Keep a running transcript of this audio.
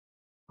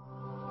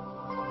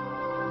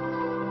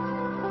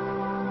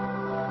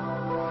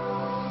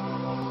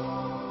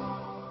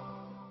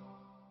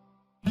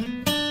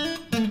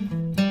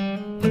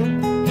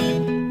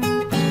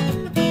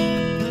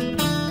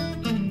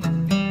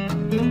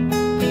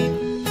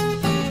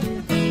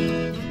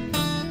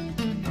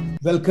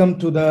Welcome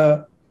to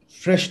the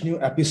fresh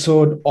new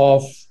episode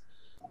of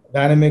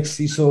Dynamic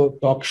CISO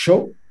Talk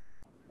Show.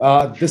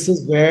 This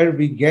is where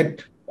we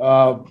get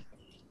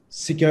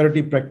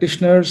security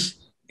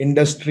practitioners,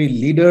 industry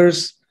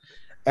leaders,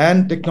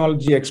 and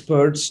technology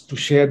experts to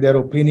share their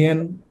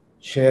opinion,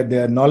 share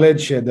their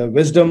knowledge, share their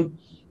wisdom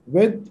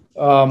with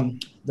the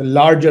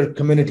larger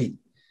community.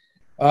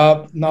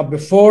 Now,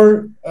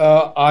 before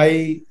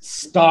I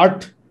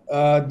start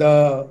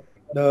the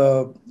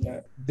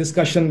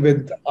discussion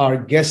with our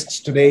guests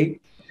today,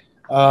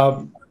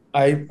 uh,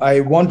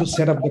 I want to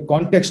set up the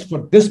context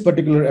for this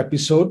particular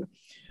episode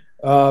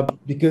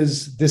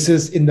because this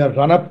is in the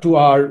run up to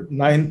our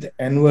ninth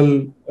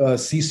annual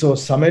CISO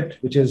Summit,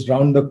 which is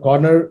round the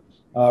corner,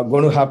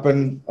 going to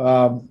happen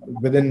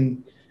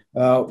within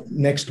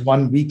next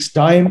 1 week's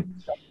time.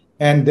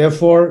 And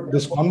therefore,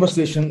 this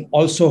conversation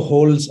also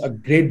holds a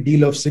great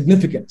deal of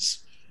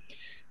significance.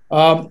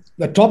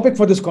 The topic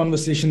for this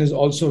conversation is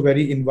also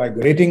very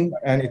invigorating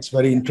and it's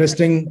very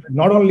interesting.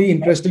 Not only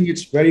interesting,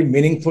 it's very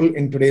meaningful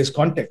in today's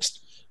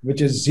context,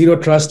 which is zero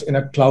trust in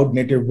a cloud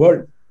native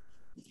world.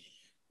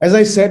 As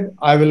I said,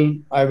 I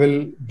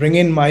will bring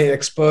in my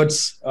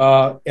experts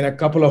in a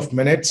couple of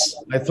minutes.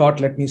 I thought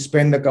let me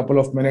spend a couple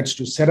of minutes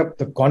to set up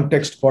the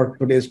context for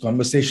today's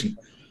conversation.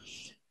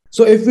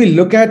 So if we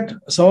look at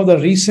some of the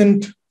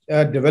recent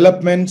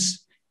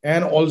developments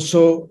and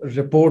also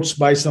reports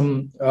by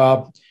some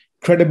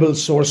credible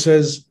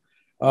sources,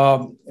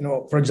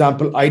 for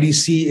example,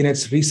 IDC in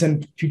its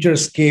recent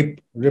Futurescape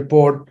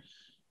report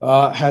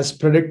has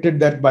predicted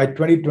that by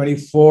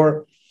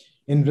 2024,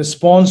 in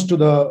response to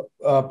the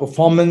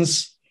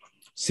performance,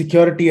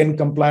 security, and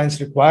compliance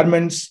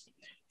requirements,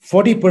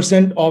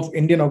 40% of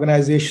Indian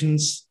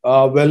organizations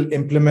will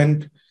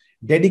implement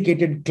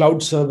dedicated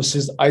cloud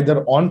services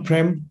either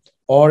on-prem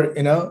or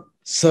in a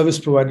service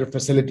provider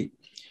facility.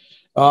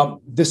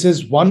 This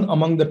is one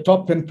among the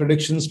top 10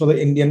 predictions for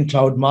the Indian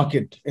cloud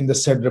market in the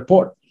said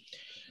report.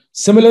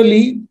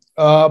 Similarly,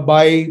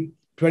 by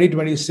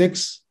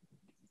 2026,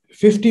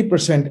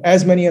 50%,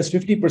 as many as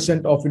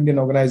 50% of Indian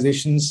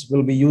organizations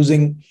will be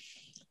using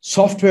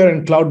software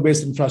and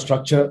cloud-based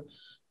infrastructure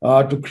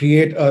to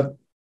create a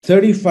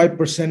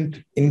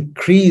 35%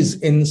 increase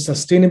in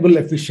sustainable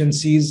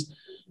efficiencies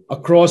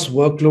across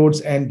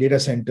workloads and data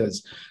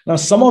centers. Now,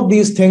 some of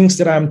these things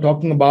that I'm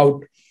talking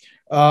about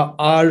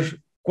are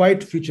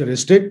quite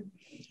futuristic.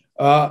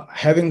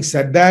 Having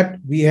said that,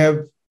 we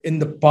have in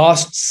the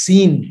past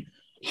seen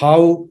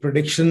how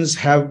predictions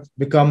have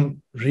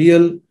become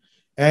real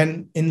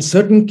and in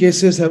certain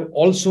cases have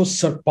also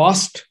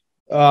surpassed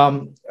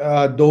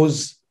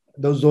those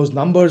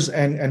numbers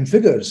and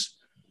figures.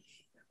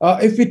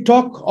 If we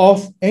talk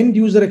of end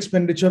user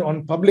expenditure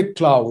on public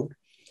cloud,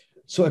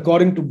 so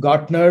according to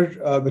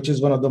Gartner, which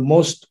is one of the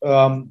most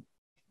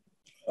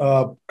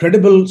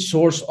credible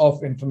source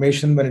of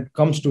information when it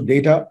comes to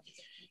data,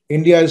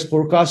 India is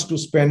forecast to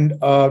spend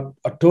a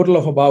total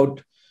of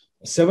about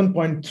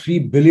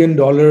 $7.3 billion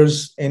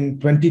in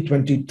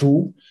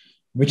 2022,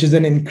 which is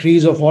an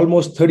increase of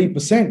almost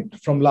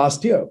 30% from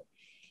last year.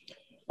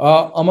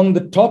 Among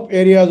the top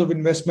areas of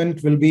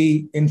investment will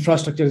be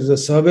infrastructure as a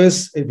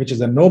service, which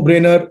is a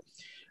no-brainer,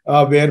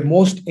 where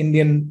most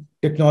Indian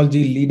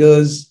technology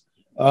leaders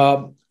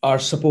are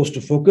supposed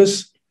to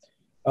focus.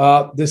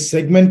 This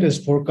segment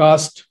is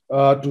forecast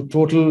to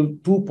total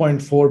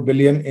 2.4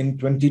 billion in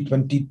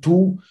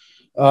 2022,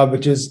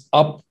 which is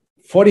up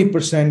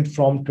 40%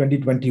 from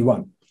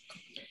 2021.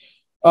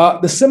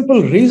 The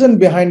simple reason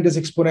behind this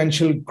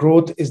exponential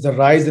growth is the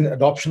rise in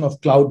adoption of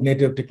cloud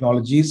native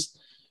technologies.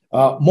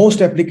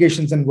 Most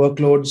applications and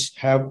workloads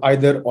have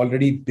either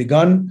already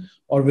begun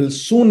or will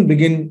soon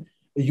begin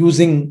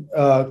using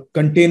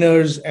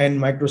containers and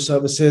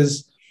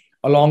microservices,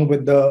 along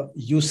with the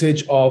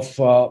usage of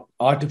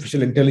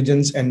artificial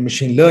intelligence and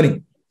machine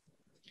learning.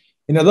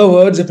 In other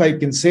words, if I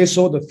can say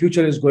so, the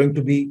future is going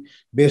to be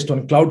based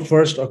on cloud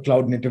first or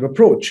cloud native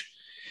approach.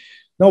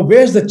 Now,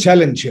 where's the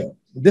challenge here?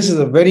 This is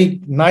a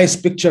very nice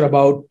picture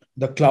about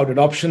the cloud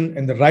adoption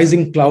and the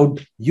rising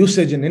cloud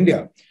usage in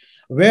India.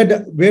 Where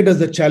does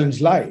the challenge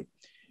lie?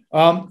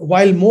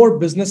 While more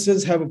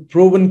businesses have a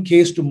proven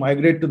case to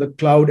migrate to the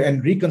cloud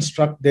and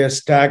reconstruct their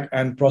stack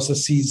and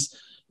processes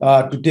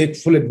to take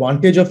full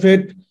advantage of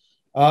it,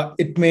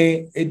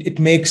 it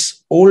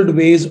makes old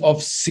ways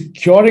of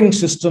securing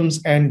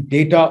systems and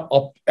data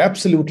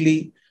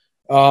absolutely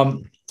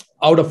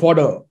out of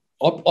order,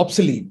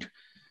 obsolete.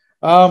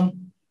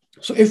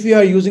 So if we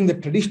are using the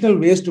traditional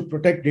ways to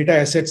protect data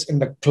assets in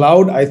the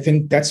cloud, I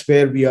think that's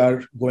where we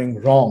are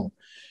going wrong.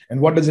 And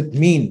what does it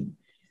mean?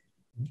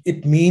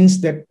 It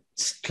means that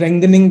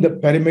strengthening the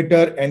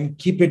perimeter and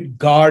keep it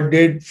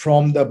guarded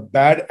from the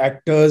bad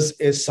actors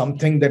is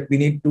something that we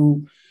need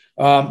to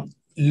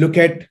look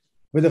at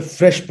with a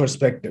fresh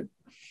perspective.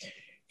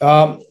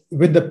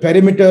 With the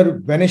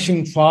perimeter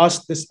vanishing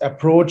fast, this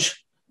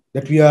approach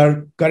that we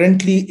are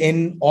currently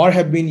in or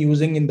have been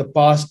using in the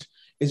past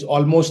is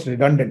almost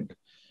redundant.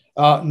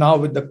 Now,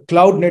 with the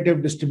cloud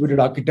native distributed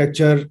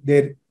architecture,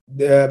 there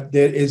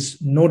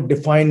is no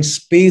defined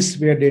space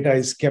where data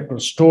is kept or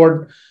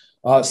stored.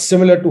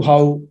 similar to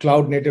how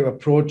cloud native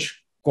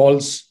approach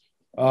calls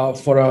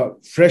for a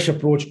fresh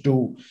approach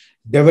to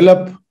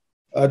develop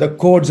the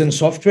codes and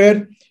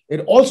software.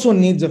 It also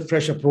needs a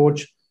fresh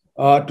approach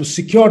to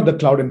secure the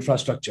cloud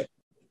infrastructure.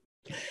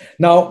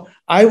 Now,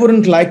 I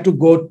wouldn't like to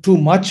go too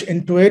much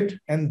into it,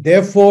 and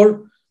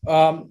therefore,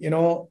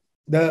 the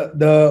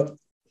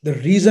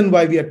reason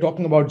why we are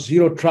talking about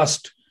zero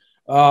trust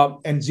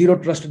and zero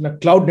trust in a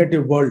cloud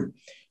native world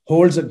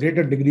holds a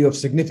greater degree of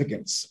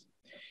significance.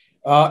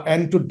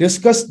 And to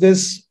discuss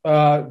this,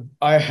 I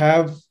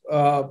have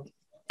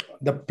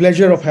the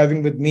pleasure of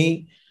having with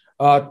me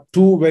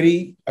two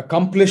very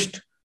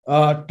accomplished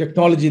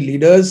technology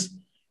leaders.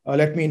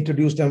 Let me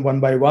introduce them one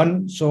by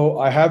one. So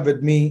I have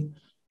with me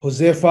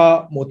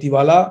Huzefa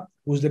Motiwala,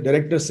 who's the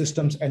Director of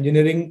Systems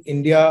Engineering,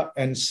 India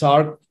and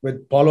SAARC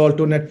with Palo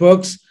Alto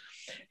Networks,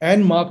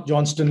 and Mark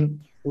Johnston,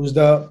 who's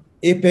the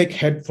APAC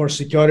Head for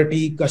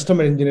Security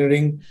Customer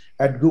Engineering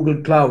at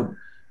Google Cloud.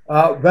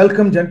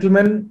 Welcome,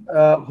 gentlemen.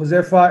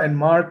 Huzefa and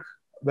Mark,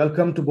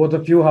 welcome to both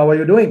of you. How are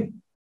you doing?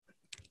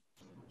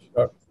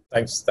 Sure.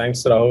 Thanks,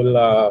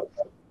 Rahul.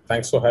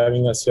 Thanks for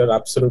having us here.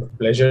 Absolute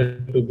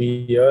pleasure to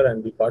be here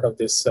and be part of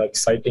this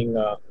exciting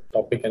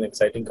topic and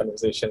exciting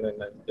conversation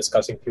and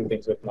discussing a few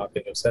things with Mark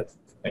and yourself.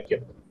 Thank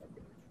you.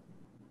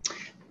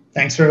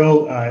 Thanks,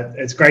 Rahul.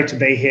 It's great to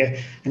be here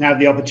and have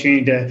the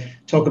opportunity to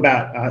talk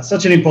about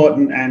such an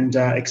important and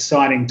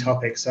exciting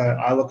topic. So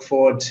I look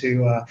forward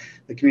to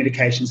the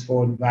communications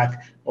forward and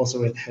back, also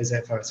with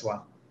Huzefa as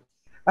well.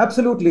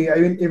 Absolutely. I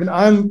mean, even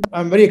I'm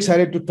very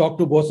excited to talk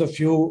to both of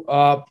you,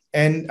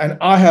 and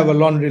I have a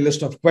laundry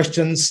list of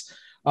questions,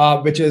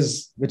 which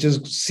is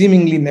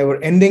seemingly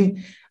never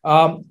ending.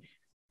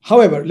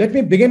 However, let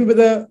me begin with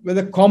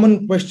a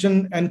common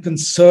question and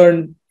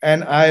concern,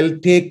 and I'll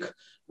take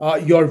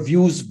your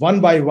views one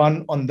by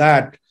one on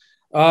that.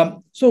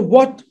 So,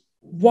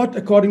 what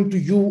according to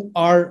you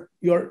are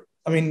your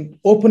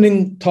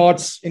opening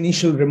thoughts,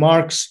 initial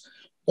remarks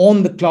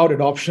on the cloud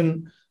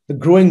adoption, the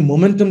growing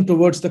momentum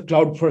towards the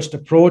cloud-first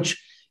approach,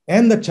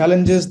 and the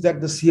challenges that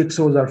the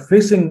CXOs are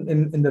facing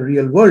in the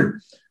real world?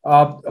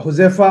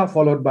 Huzefa,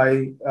 followed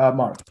by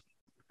Mark.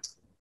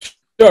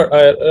 Sure,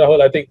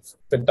 Rahul, I think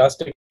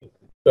fantastic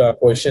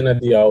question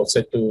at the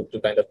outset to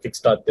kind of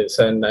kickstart this,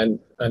 and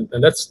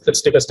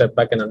let's take a step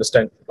back and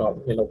understand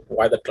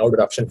why the cloud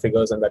adoption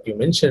figures and that you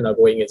mentioned are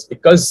going. It's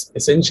because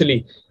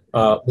essentially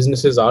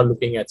businesses are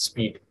looking at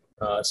speed.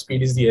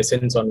 Speed is the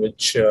essence on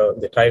which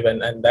they thrive,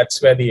 and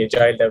that's where the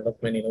agile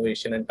development,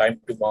 innovation, and time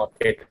to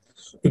market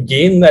to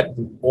gain that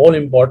all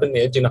important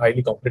edge in a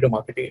highly competitive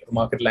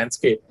market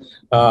landscape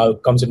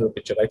comes into the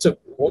picture, right? So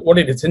what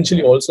it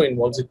essentially also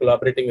involves is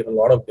collaborating with a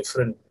lot of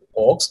different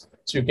orgs,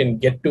 so you can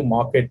get to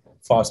market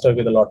faster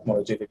with a lot more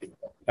agility.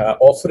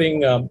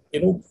 Offering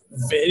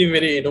very,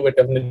 very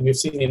innovative, and we've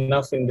seen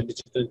enough in the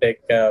digital tech,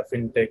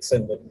 fintechs,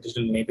 and the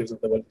digital natives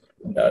of the world.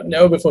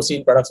 Never before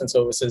seen products and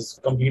services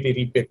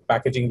completely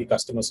repackaging the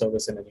customer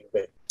service in a new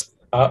way.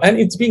 And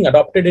it's being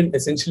adopted in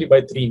essentially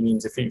by three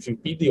means. If you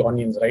peel the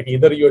onions, right,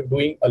 either you're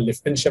doing a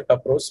lift and shift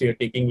approach, so you're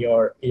taking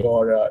your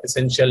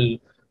essential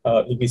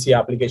legacy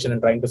application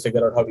and trying to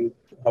figure out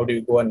how do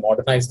you go and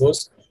modernize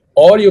those,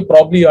 or you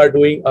probably are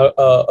doing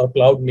a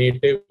cloud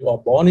native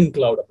or born in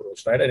cloud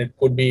approach, right? And it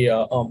could be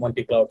a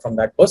multi-cloud from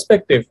that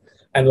perspective.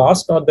 And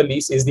last not the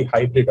least is the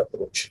hybrid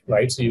approach,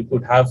 right? So you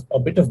could have a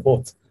bit of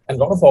both. And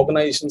a lot of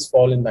organizations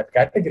fall in that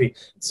category.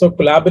 So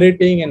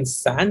collaborating and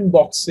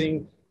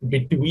sandboxing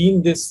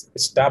between this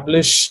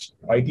established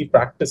IT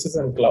practices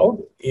and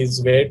cloud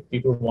is where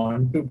people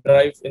want to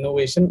drive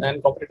innovation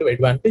and competitive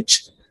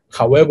advantage.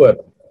 However,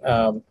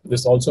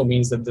 this also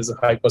means that there's a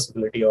high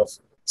possibility of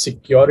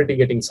security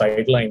getting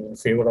sidelined in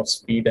favor of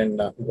speed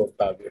and growth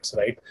targets,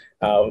 right?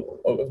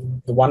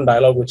 The one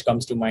dialogue which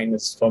comes to mind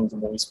is from the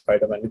movie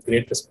Spider-Man: with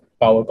great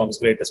power comes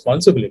great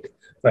responsibility,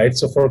 right?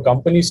 So for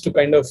companies to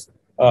kind of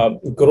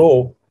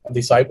grow, the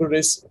cyber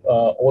risk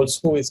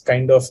also is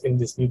kind of in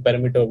this new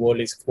perimeter world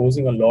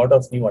exposing a lot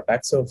of new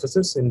attack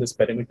surfaces in this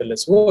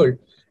perimeterless world.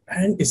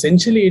 And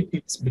essentially,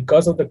 it's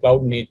because of the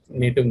cloud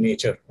native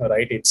nature,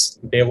 right? It's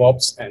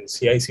DevOps and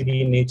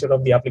CI/CD nature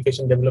of the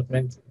application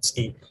development. It's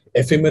the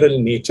ephemeral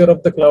nature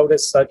of the cloud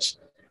as such.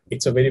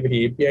 It's a very,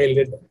 very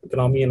API-led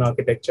economy and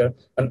architecture.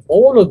 And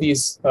all of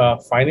these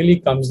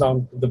finally comes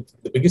down to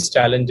the biggest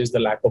challenge is the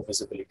lack of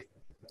visibility,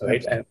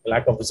 right? And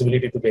lack of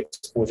visibility to the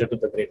exposure to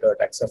the greater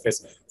attack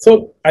surface.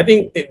 So I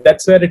think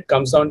that's where it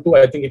comes down to.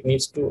 I think it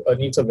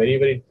needs a very,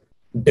 very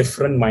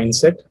different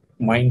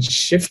mind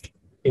shift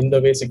in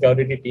the way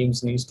security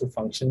teams needs to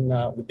function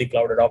with the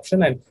cloud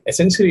adoption. And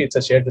essentially, it's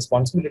a shared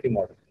responsibility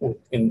model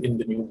in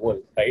the new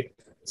world, right?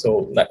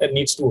 So that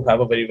needs to have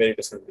a very, very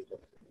different vision.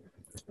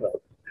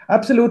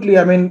 Absolutely.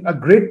 I mean, a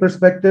great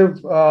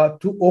perspective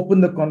to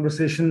open the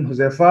conversation,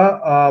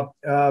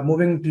 Huzefa.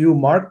 Moving to you,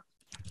 Mark.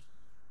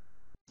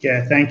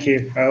 Yeah, thank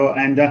you.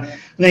 And I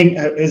think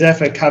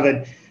Huzefa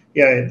covered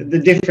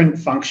the different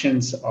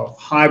functions of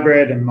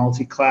hybrid and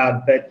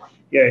multi-cloud, but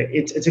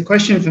it's a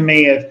question for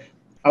me of,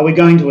 are we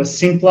going to a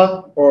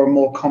simpler or a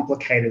more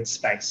complicated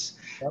space?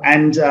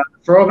 And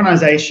for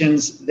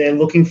organizations, they're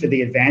looking for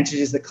the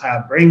advantages the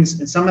cloud brings.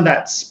 And some of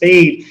that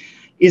speed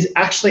is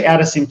actually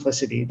out of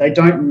simplicity. They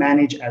don't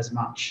manage as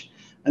much.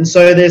 And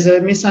so there's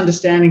a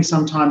misunderstanding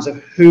sometimes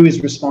of who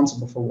is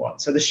responsible for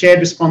what. So the shared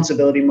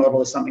responsibility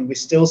model is something we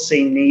still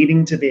see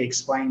needing to be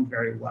explained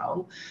very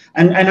well.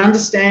 And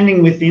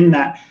understanding within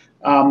that,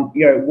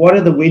 what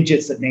are the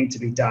widgets that need to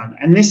be done?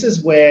 And this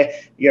is where,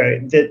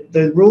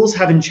 the rules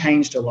haven't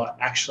changed a lot,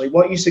 actually.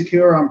 What you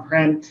secure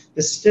on-prem,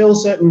 there's still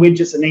certain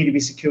widgets that need to be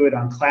secured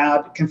on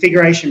cloud.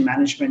 Configuration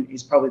management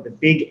is probably the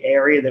big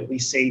area that we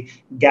see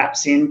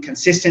gaps in.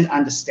 Consistent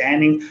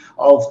understanding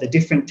of the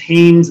different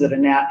teams that are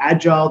now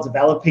agile,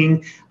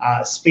 developing,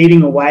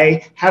 speeding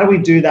away. How do we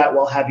do that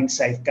while having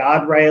safe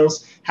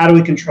guardrails? How do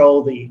we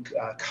control the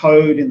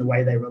code in the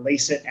way they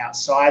release it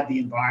outside the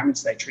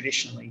environments they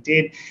traditionally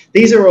did?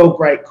 These are all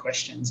great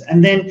questions.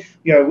 And then,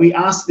 we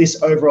ask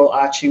this overall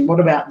arching, what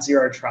about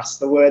zero trust,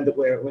 the word that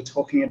we're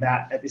talking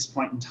about at this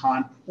point in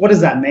time? What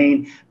does that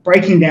mean?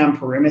 Breaking down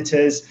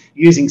perimeters,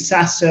 using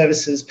SaaS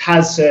services,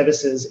 PaaS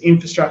services,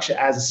 infrastructure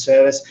as a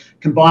service,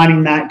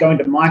 combining that, going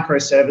to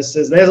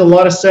microservices. There's a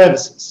lot of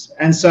services.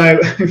 And so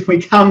if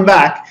we come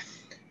back,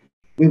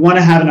 we want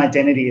to have an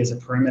identity as a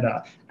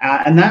perimeter.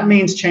 And that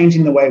means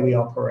changing the way we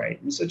operate.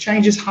 And so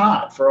change is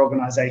hard for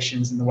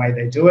organizations in the way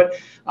they do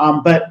it.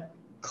 But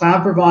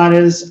cloud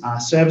providers,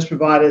 service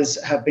providers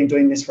have been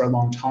doing this for a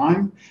long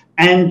time.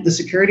 And the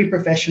security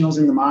professionals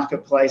in the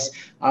marketplace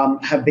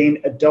have been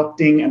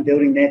adopting and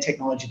building their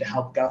technology to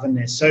help govern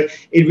this. So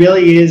it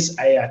really is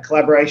a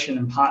collaboration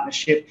and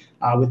partnership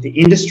with the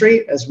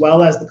industry as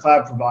well as the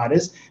cloud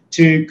providers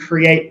to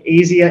create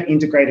easier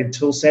integrated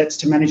tool sets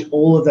to manage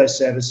all of those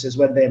services,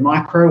 whether they're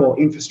micro or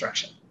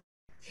infrastructure.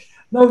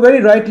 No,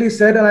 very rightly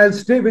said, and I'll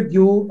stay with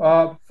you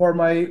for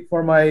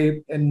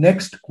my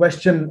next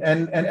question.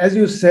 And as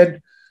you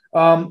said,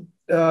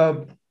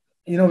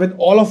 with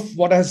all of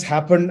what has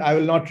happened, I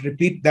will not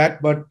repeat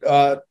that, but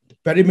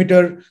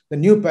perimeter, the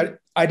new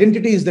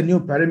identity is the new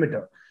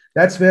perimeter.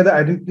 That's where the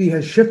identity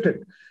has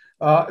shifted.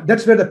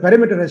 That's where the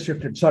perimeter has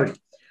shifted. Sorry,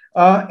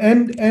 also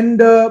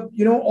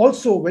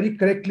very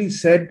correctly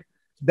said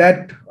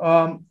that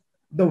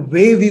the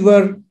way we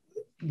were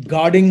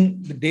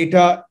guarding the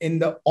data in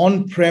the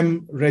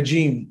on-prem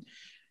regime,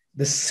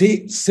 the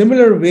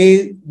similar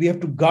way we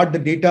have to guard the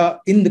data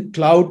in the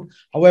cloud.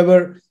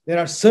 However, there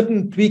are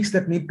certain tweaks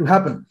that need to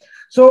happen.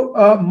 So,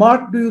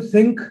 Mark, do you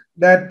think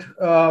that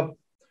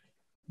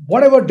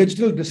whatever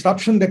digital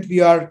disruption that we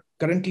are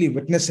currently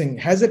witnessing,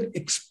 has it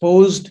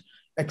exposed,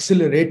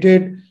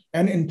 accelerated,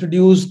 and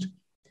introduced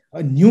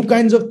new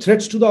kinds of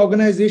threats to the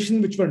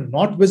organization which were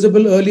not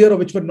visible earlier or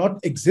which were not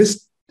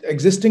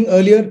existing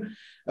earlier?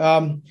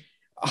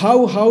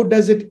 How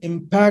does it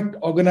impact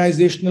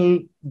organizational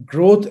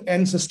growth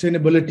and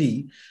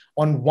sustainability?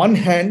 On one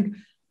hand,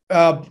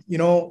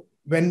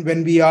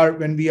 when we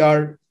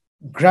are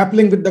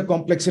grappling with the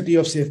complexity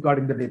of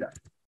safeguarding the data.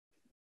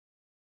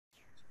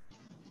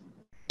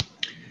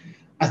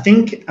 I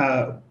think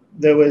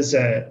there was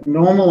a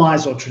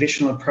normalized or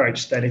traditional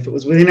approach that if it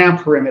was within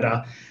our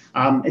perimeter,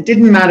 it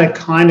didn't matter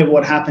kind of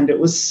what happened, it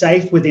was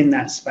safe within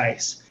that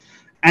space.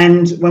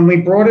 And when we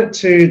brought it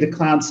to the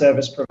cloud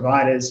service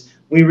providers,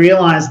 we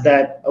realized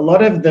that a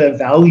lot of the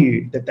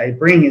value that they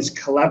bring is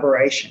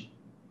collaboration,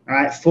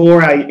 right?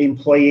 For our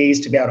employees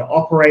to be able to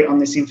operate on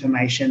this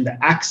information, the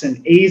access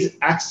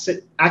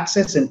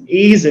and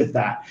ease of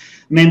that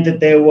meant that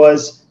there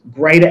was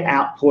greater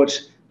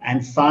output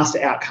and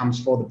faster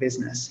outcomes for the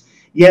business.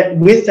 Yet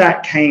with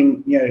that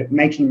came,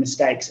 making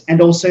mistakes. And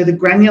also the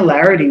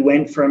granularity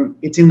went from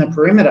it's in the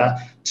perimeter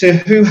to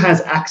who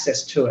has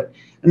access to it.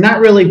 And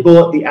that really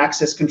brought the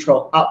access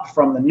control up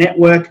from the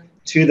network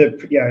to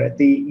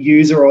the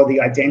user or the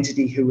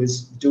identity who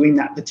is doing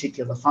that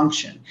particular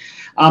function.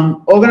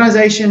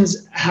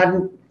 Organizations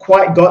hadn't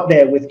quite got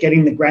there with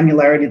getting the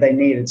granularity they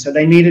needed. So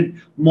they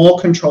needed more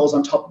controls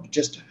on top of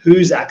just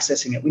who's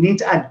accessing it. We need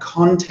to add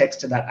context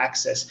to that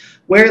access.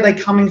 Where are they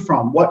coming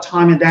from? What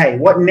time of day?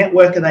 What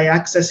network are they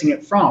accessing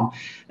it from?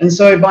 And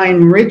so by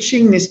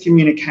enriching this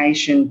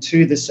communication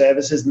to the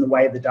services and the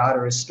way the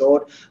data is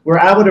stored, we're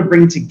able to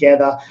bring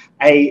together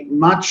a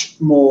much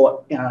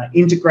more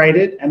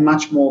integrated and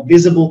much more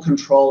visible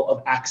control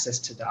of access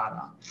to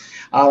data.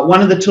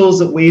 One of the tools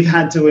that we've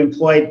had to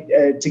employ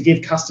to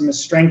give customers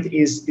strength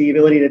is the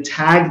ability to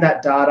tag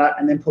that data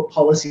and then put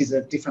policies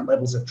of different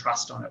levels of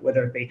trust on it,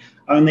 whether it be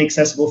only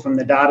accessible from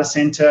the data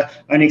center,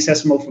 only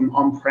accessible from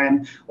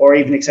on-prem, or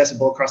even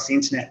accessible across the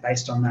internet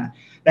based on that.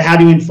 But how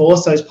do you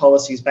enforce those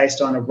policies based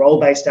on a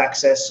role-based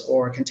access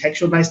or a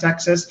contextual-based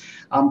access?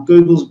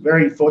 Google's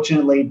very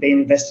fortunately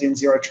been invested in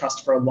zero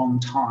trust for a long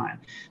time.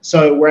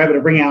 So we're able to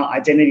bring our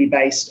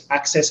identity-based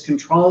access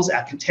controls,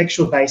 our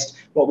contextual-based,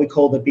 what we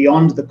call the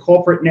beyond the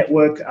corporate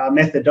network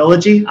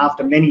methodology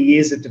after many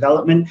years of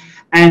development,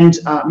 and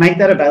make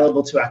that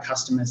available to our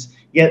customers.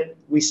 Yet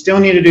we still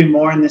need to do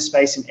more in this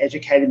space in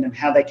educating them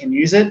how they can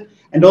use it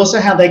and also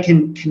how they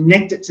can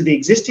connect it to the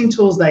existing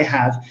tools they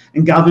have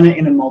and govern it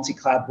in a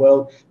multi-cloud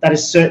world. That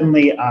is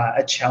certainly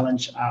a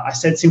challenge. I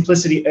said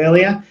simplicity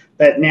earlier,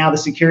 but now the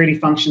security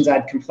functions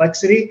add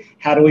complexity.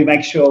 How do we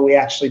make sure we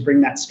actually bring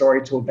that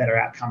story to a better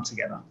outcome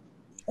together?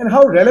 And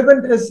how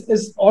relevant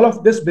is all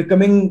of this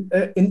becoming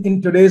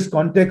in today's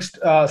context,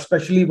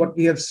 especially what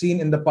we have seen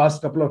in the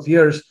past couple of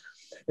years?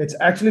 It's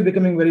actually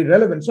becoming very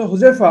relevant. So,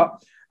 Huzefa,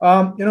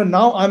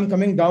 now I'm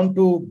coming down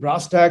to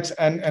brass tacks,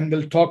 and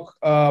we'll talk,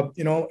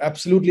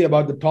 absolutely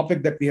about the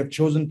topic that we have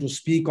chosen to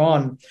speak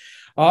on.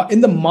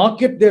 In the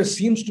market, there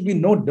seems to be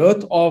no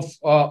dearth of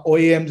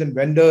OEMs and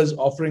vendors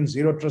offering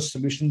zero trust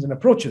solutions and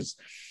approaches.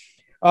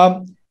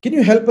 Can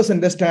you help us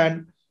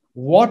understand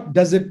what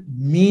does it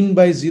mean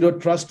by zero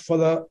trust for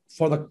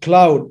the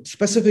cloud,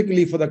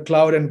 specifically for the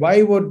cloud, and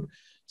why would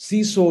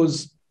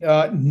CISOs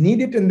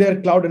need it in their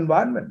cloud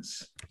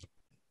environments?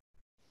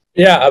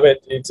 Yeah, I mean,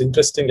 it's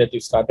interesting that you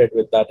started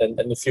with that. And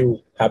if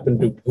you happen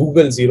to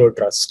Google zero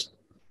trust,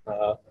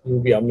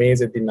 you'll be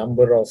amazed at the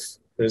number of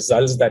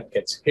results that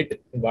gets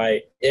hit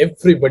by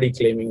everybody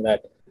claiming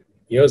that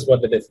here's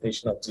what the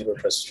definition of zero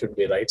trust should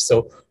be, right?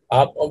 So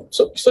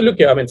look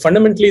here. I mean,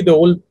 fundamentally, the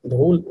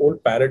whole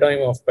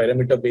paradigm of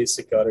perimeter-based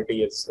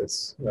security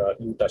is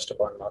you touched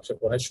upon, Marshall,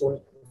 has shown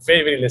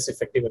very, very less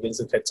effective against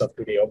the threats of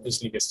today.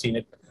 Obviously, we've seen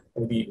it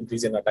with the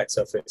increase in attack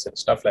surface and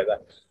stuff like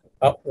that.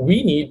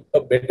 We need a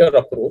better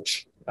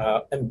approach,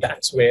 and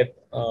that's where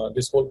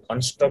this whole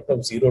construct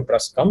of zero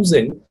trust comes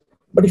in.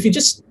 But if you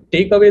just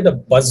take away the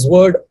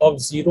buzzword of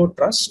zero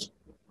trust,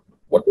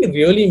 what we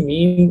really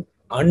mean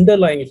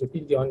underlying, if you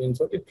peel the onions,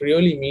 what it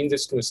really means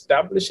is to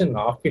establish an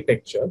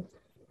architecture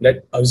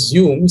that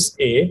assumes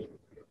a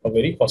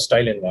very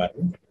hostile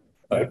environment,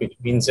 right? Which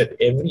means that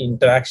every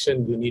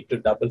interaction you need to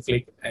double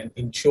click and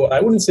ensure, I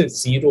wouldn't say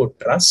zero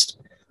trust,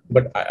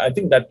 but I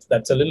think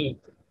that's a little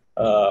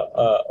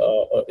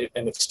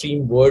an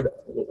extreme word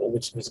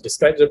which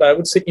describes it, but I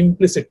would say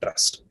implicit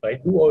trust,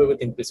 right? Do away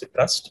with implicit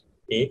trust,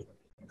 A.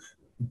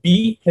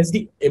 B, has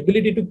the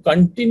ability to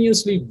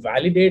continuously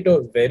validate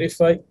or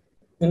verify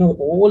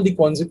all the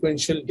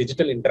consequential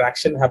digital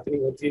interaction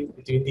happening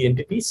between the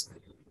entities.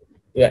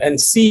 Yeah, and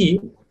C,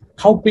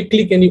 how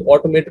quickly can you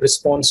automate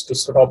response to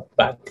stop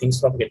bad things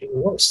from getting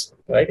worse,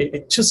 right?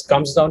 It just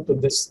comes down to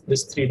this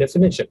three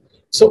definition.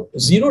 So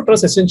zero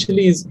trust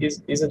essentially is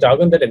a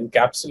jargon that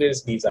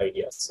encapsulates these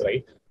ideas,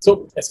 right?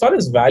 So as far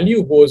as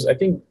value goes, I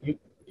think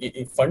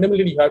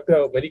fundamentally you have to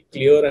have a very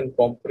clear and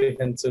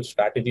comprehensive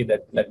strategy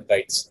that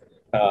guides.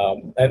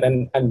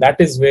 And that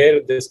is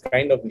where this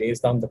kind of lays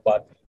down the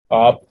path.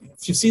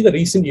 If you see the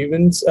recent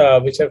events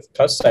which have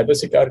thrust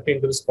cybersecurity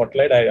into the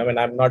spotlight, I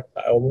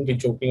won't be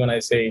joking when I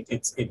say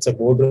it's a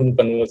boardroom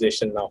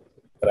conversation now,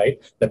 right?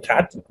 The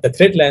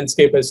threat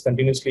landscape has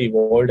continuously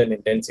evolved and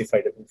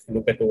intensified if you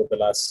look at over the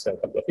last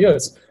couple of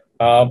years.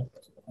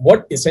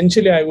 What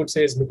essentially I would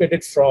say is look at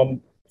it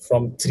from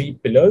three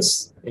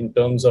pillars in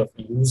terms of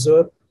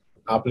user,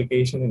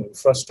 application, and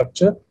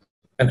infrastructure.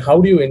 And how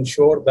do you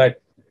ensure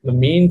that the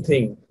main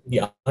thing,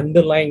 the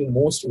underlying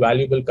most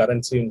valuable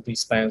currency in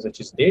these times, which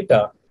is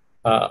data,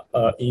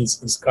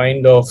 is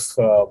kind of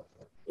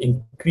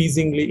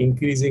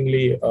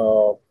increasingly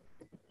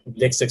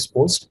less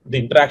exposed. The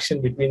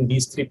interaction between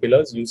these three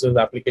pillars, users,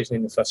 application,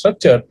 and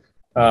infrastructure,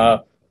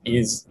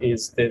 is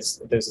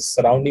there's a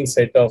surrounding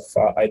set of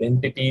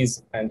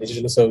identities and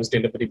digital service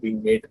delivery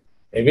being made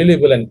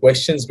available and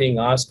questions being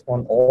asked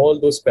on all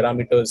those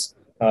parameters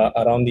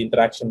around the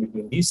interaction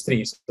between these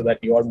three, so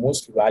that your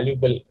most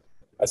valuable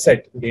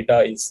asset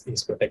data is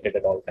protected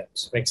at all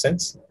times. Make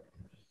sense?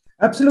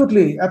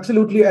 Absolutely.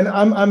 And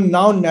I'm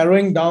now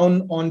narrowing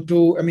down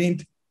onto,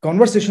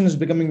 conversation is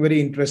becoming very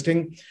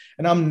interesting,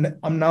 and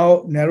I'm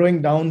now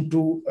narrowing down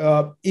to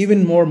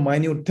even more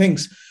minute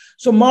things.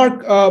 So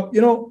Mark,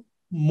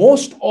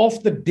 most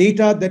of the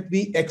data that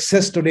we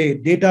access today,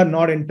 data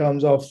not in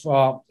terms of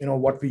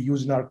what we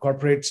use in our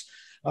corporates,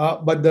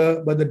 but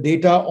the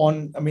data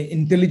on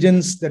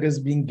intelligence that is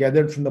being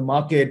gathered from the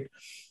market,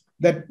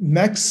 that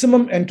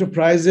maximum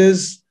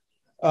enterprises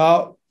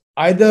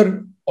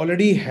either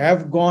already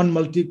have gone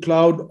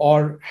multi-cloud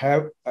or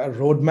have a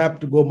roadmap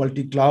to go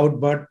multi-cloud,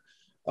 but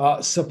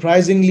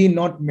surprisingly,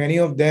 not many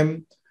of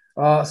them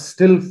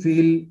still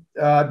feel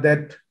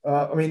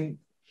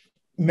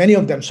many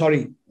of them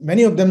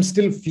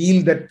still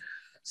feel that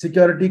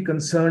security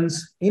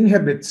concerns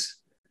inhibits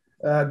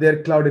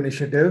their cloud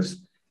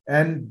initiatives.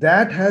 And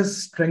that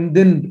has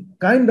strengthened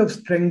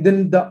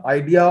the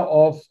idea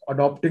of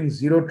adopting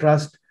zero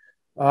trust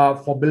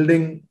for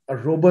building a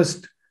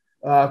robust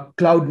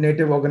cloud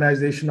native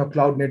organization or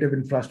cloud native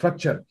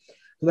infrastructure.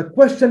 So the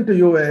question to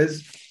you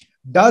is,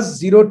 does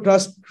zero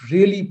trust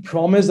really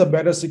promise a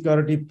better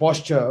security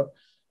posture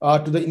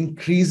to the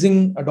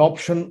increasing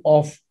adoption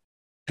of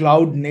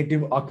cloud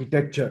native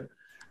architecture?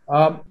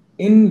 Now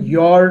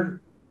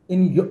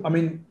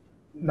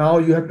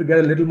you have to get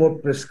a little more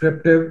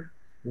prescriptive.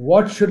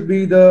 What should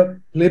be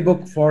the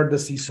playbook for the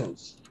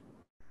CISOs?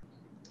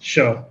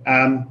 Sure.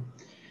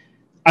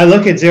 I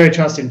look at zero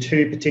trust in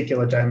two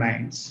particular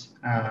domains.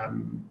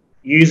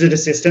 User to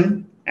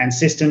system and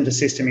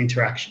system-to-system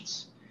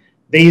interactions.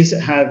 These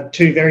have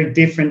two very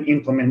different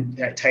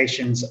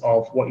implementations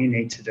of what you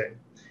need to do.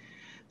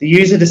 The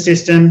user to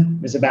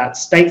system is about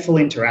stateful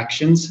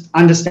interactions,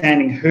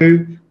 understanding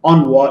who,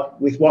 on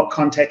what, with what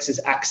context is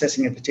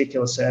accessing a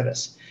particular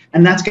service.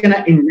 And that's going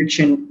to enrich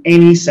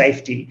any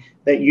safety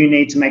that you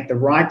need to make the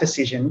right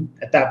decision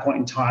at that point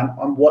in time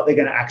on what they're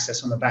going to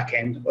access on the back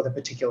end of the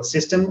particular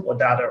system or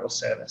data or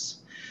service.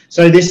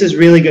 So this is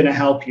really going to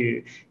help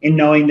you in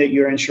knowing that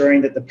you're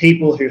ensuring that the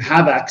people who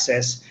have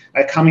access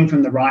are coming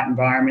from the right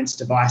environments,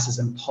 devices,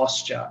 and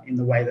posture in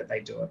the way that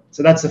they do it.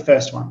 So that's the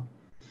first one.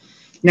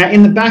 Now,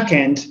 in the back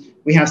end,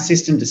 we have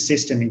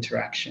system-to-system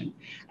interaction.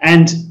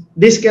 And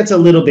this gets a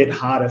little bit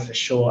harder for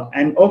sure.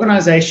 And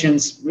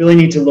organizations really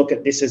need to look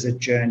at this as a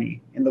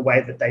journey in the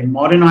way that they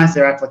modernize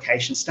their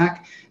application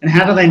stack and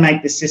how do they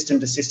make this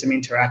system-to-system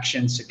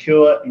interaction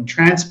secure in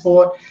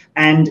transport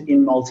and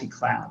in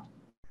multi-cloud.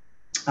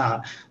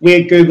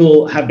 We at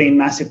Google have been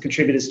massive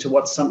contributors to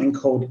what's something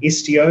called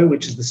Istio,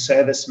 which is the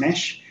service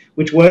mesh,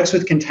 which works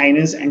with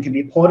containers and can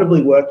be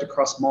portably worked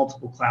across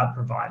multiple cloud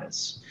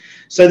providers.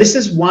 So this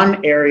is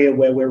one area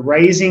where we're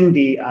raising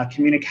the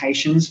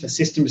communications for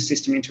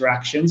system-to-system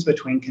interactions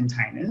between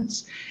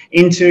containers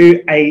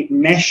into a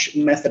mesh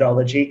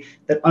methodology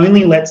that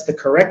only lets the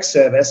correct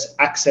service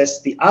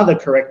access the other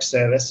correct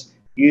service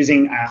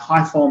using a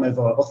high form of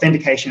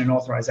authentication and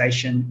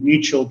authorization,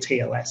 mutual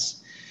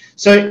TLS.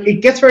 So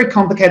it gets very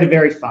complicated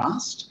very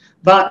fast,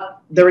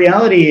 but the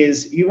reality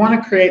is you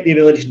want to create the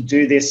ability to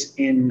do this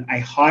in a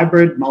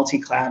hybrid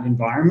multi-cloud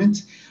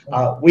environment.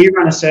 We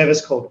run a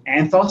service called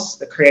Anthos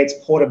that creates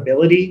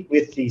portability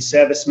with the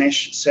service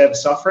mesh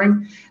service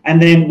offering.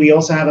 And then we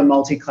also have a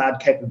multi-cloud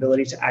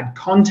capability to add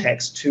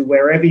context to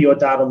wherever your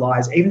data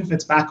lies, even if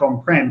it's back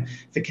on-prem,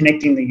 for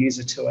connecting the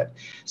user to it.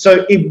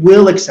 So it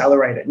will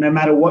accelerate it no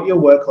matter what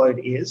your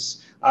workload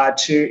is.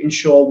 To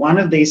ensure one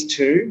of these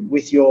two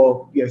with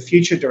your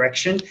future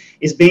direction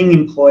is being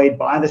employed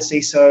by the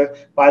CISO,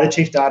 by the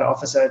Chief Data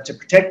Officer to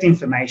protect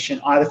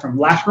information either from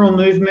lateral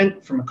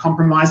movement, from a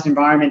compromised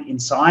environment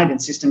inside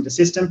and system to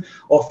system,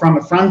 or from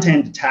a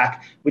front-end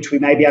attack, which we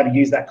may be able to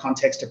use that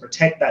context to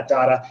protect that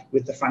data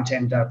with the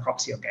front-end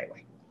proxy or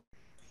gateway.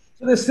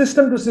 So the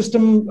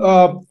system-to-system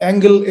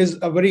angle is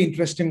a very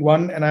interesting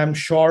one, and I'm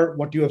sure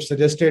what you have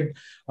suggested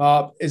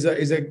it's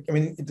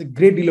a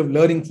great deal of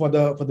learning for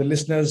the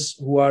listeners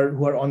who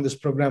are on this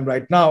program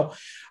right now.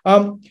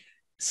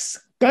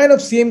 Kind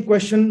of same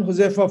question,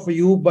 Huzefa, for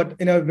you, but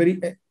in a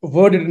very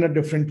worded in a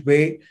different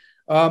way.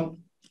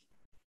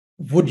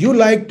 Would you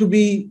like to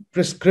be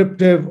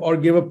prescriptive or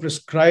give a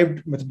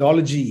prescribed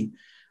methodology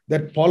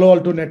that Palo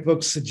Alto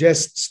Networks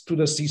suggests to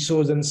the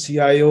CISOs and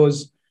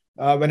CIOs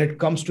when it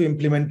comes to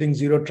implementing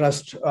zero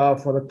trust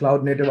for the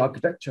cloud native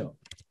architecture?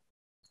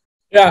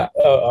 Yeah,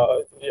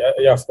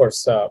 of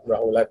course,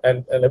 Rahul.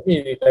 And let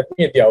me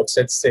at the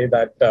outset say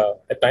that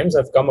at times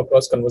I've come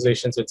across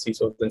conversations with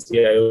CISOs and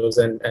CIOs,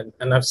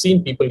 and I've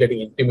seen people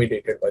getting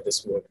intimidated by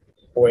this word.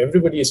 Oh,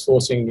 everybody is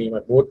forcing me.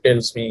 My board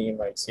tells me,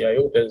 my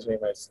CIO tells me,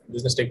 my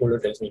business stakeholder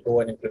tells me, go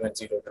and implement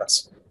zero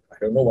trust. I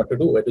don't know what to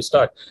do, where to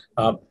start.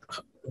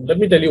 Let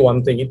me tell you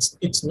one thing.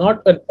 It's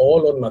not an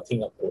all or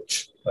nothing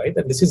approach, right?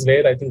 And this is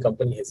where I think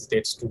company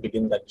hesitates to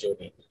begin that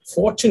journey.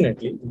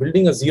 Fortunately,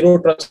 building a zero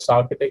trust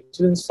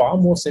architecture is far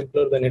more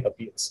simpler than it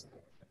appears.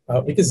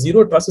 Because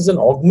zero trust is an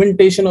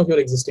augmentation of your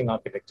existing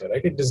architecture,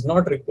 right? It does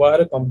not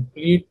require a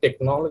complete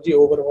technology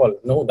overhaul.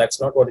 No, that's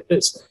not what it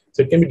is.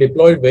 So it can be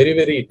deployed very,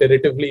 very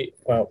iteratively,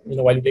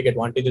 while you take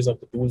advantages of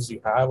the tools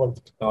you have or the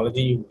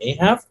technology you may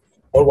have,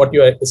 or what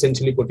you are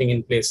essentially putting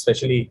in place,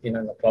 especially in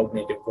a cloud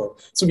native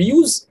world. So we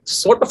use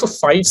sort of a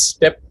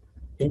 5-step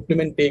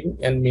implementing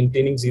and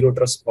maintaining zero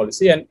trust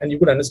policy, and you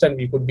could understand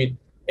we could be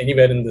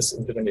anywhere in this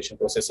implementation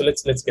process. So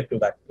let's get to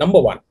that. Number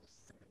one,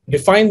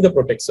 define the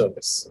protect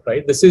service,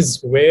 right? This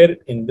is where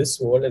in this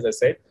world, as I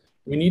said,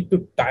 we need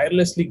to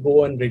tirelessly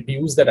go and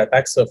reduce that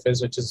attack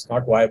surface, which is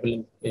not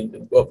viable.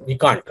 We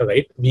can't,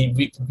 right?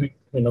 We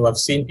I've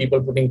seen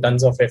people putting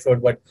tons of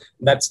effort, but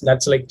that's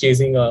like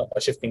chasing a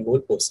shifting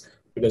goalpost,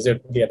 because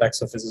the attack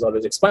surface is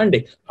always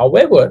expanding.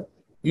 However,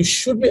 you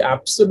should be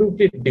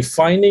absolutely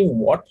defining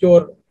what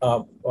your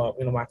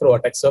macro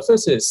attack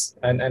surface is,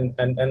 and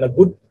a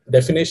good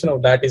definition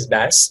of that is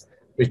DAS,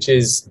 which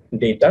is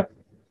data.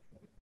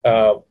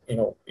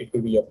 It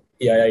could be your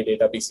PII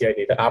data, PCI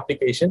data,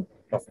 application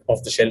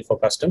off the shelf or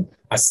custom,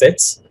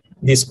 assets.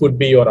 These could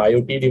be your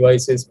IoT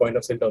devices, point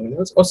of sale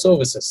terminals, or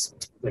services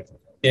like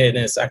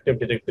DNS, Active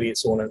Directory,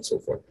 so on and so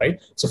forth, right?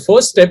 So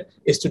first step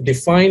is to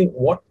define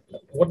what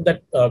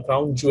that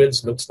crown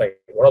jewels looks like.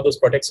 What are those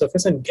protect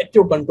surface, and get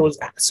your controls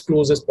as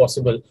close as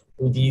possible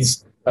to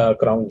these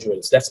crown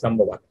jewels. That's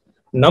number one.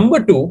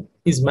 Number two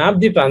is map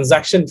the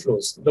transaction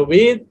flows. The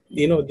way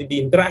the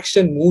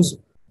interaction moves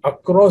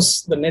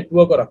across the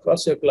network or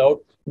across your cloud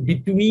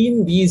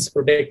between these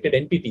protected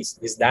entities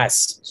is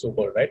DAS,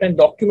 so-called, right? And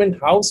document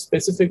how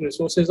specific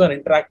resources are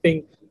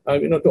interacting,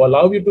 to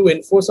allow you to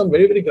enforce some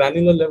very, very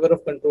granular level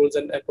of controls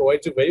and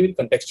provide you very, very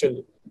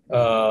contextual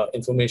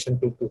information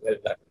to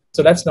help that.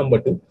 So that's number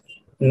two.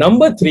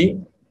 Number three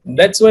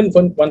That's when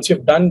once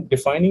you've done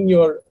defining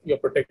your your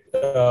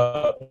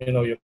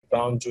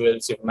crown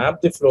jewels, you've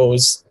mapped the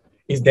flows,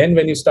 is then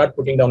when you start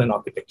putting down an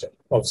architecture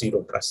of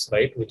zero trust,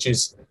 right? Which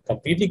is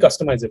completely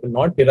customizable,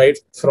 not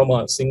derived from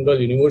a single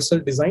universal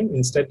design.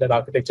 Instead, that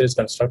architecture is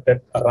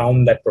constructed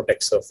around that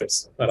protect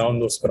surface, around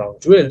those crown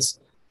jewels.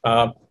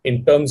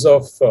 In terms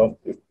of,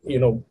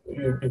 you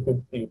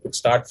could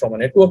start from a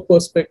network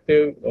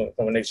perspective,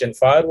 from a next-gen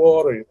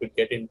firewall, or you could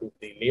get into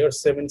the layer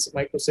 7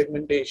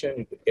 micro-segmentation,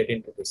 you could get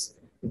into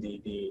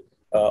the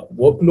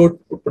workload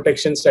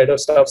protection side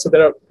of stuff. So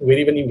there are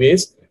very many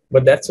ways,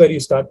 but that's where you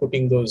start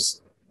putting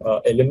those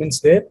elements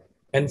there.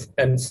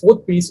 And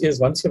fourth piece is,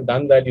 once you've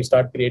done that, you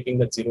start creating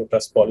that zero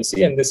trust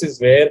policy. And this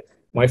is where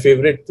my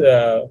favorite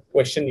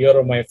question here,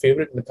 or my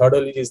favorite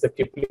methodology, is the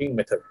Kipling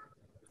method,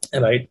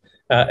 right?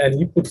 And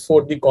he put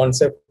forth the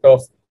concept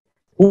of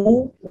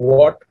who,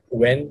 what,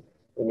 when,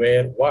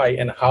 where, why,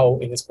 and how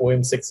in his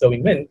poem Six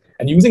Serving Men.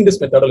 And using this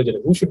methodology,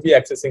 who should be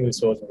accessing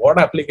resource, what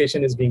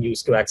application is being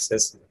used to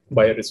access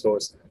by a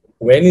resource,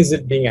 when is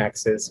it being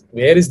accessed,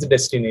 where is the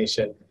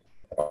destination,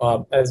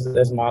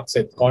 as Mark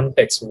said,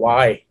 context,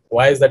 why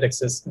is that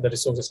the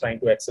resource is trying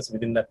to access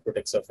within that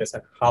protect surface,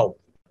 and how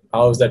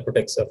is that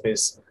protect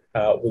surface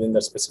within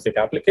the specific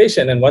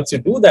application. And once you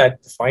do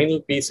that, the final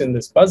piece in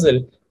this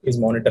puzzle is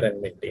monitor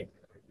and maintain.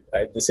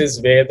 Right? This is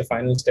where the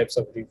final steps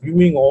of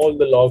reviewing all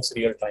the logs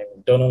real time,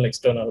 internal,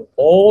 external,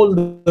 all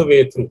the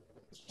way through,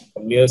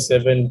 from layer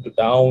 7 to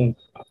down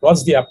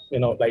across the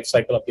life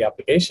cycle of the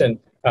application.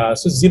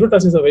 So zero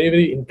trust is a very,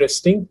 very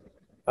interesting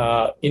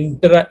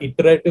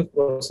iterative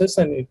process,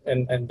 and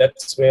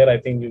that's where I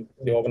think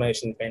the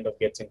organization kind of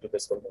gets into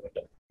this whole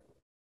momentum.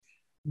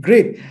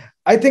 Great.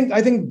 I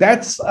think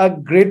that's a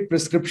great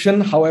prescription.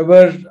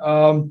 However,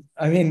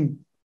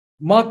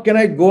 Mark, can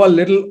I go a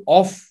little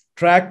off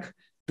track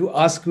to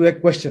ask you a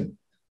question?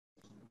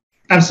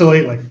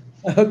 Absolutely.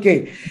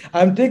 Okay.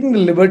 I'm taking the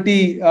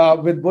liberty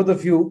with both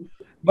of you,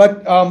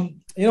 but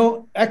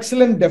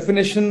excellent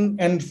definition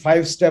and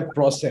 5-step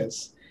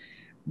process.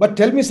 But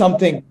tell me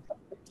something.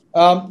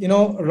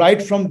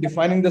 Right from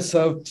defining the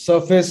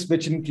surface,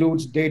 which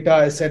includes data,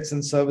 assets,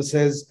 and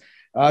services,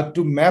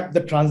 to map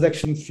the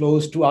transaction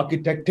flows, to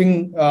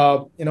architecting,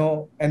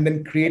 and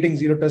then creating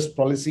zero trust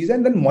policies,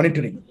 and then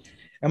monitoring.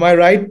 Am I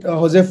right,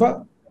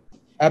 Huzefa?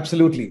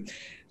 Absolutely.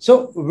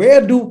 So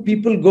where do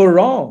people go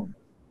wrong?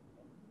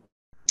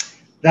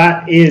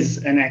 That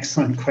is an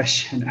excellent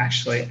question,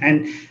 actually.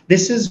 And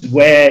this is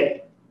where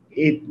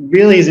it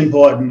really is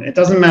important. It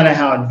doesn't matter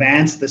how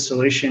advanced the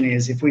solution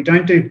is. If we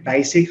don't do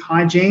basic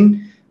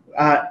hygiene,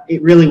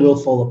 it really will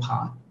fall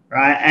apart,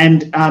 right?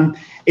 And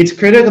it's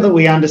critical that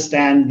we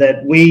understand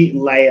that we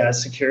layer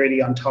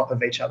security on top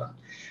of each other.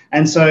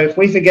 And so if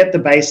we forget the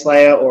base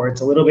layer, or it's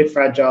a little bit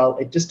fragile,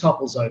 it just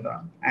topples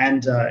over.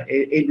 And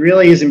it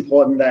really is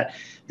important that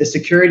the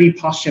security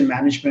posture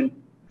management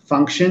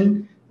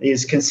function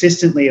is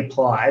consistently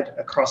applied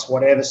across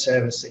whatever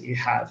service that you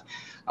have.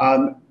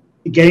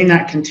 Getting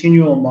that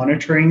continual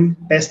monitoring,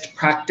 best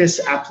practice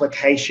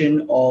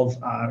application of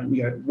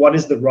what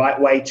is the right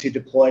way to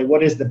deploy,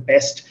 what is the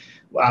best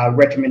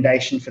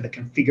recommendation for the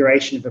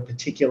configuration of a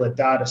particular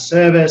data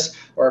service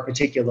or a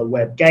particular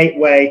web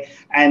gateway.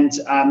 And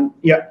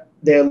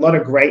there are a lot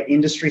of great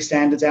industry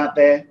standards out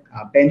there,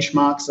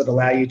 benchmarks that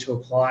allow you to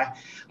apply.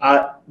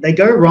 They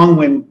go wrong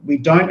when we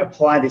don't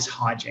apply this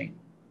hygiene.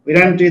 We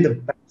don't do the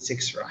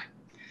basics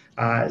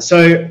right.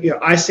 So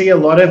I see a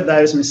lot of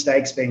those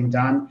mistakes being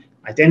done.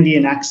 Identity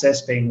and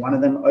access being one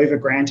of them.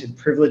 Over-granted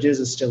privileges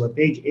is still a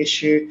big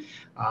issue.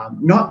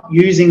 Not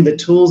using the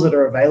tools that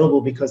are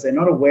available because they're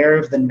not aware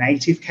of the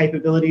native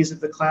capabilities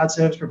of the cloud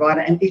service provider,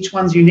 and each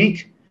one's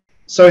unique.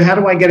 So how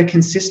do I get a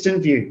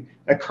consistent view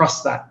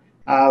across that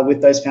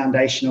with those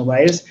foundational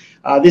layers?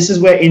 This is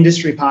where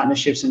industry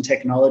partnerships and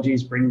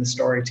technologies bring the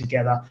story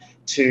together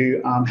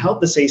to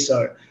help the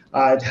CISO,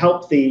 to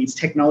help the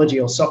technology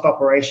or SOC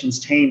operations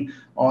team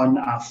on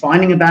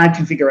finding a bad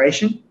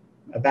configuration,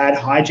 a bad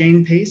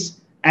hygiene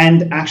piece,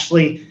 and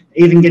actually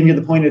even getting to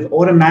the point of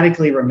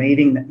automatically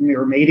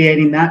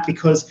remediating that,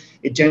 because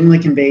it generally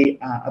can be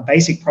a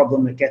basic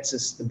problem that gets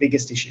us the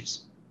biggest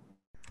issues.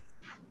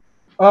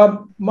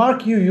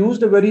 Mark, you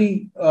used a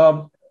very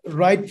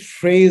right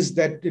phrase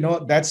that,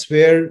 that's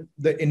where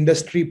the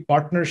industry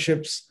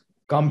partnerships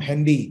come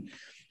handy.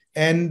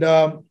 And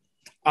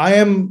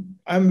I'm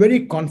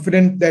very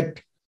confident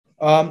that,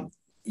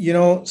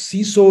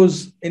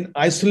 CISOs in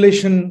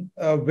isolation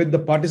with the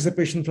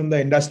participation from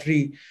the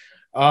industry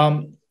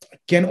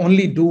can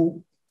only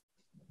do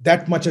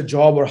that much a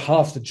job or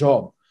half the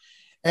job.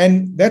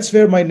 And that's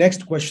where my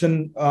next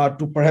question,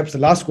 to perhaps the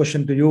last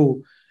question to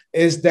you,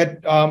 is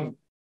that,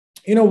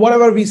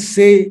 whatever we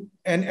say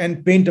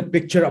and paint a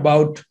picture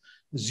about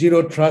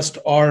zero trust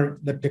or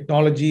the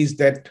technologies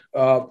that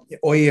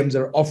OEMs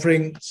are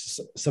offering,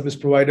 service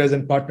providers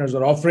and partners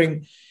are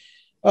offering,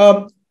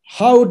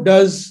 how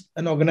does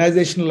an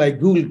organization like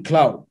Google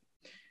Cloud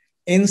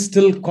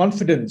instill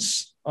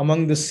confidence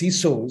among the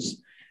CISOs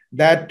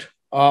that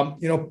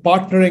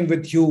partnering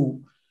with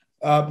you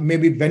may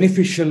be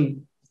beneficial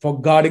for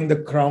guarding the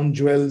crown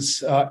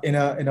jewels in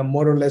a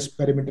more or less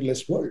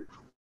perimeterless world?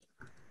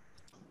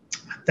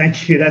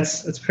 Thank you.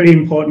 That's a pretty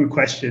important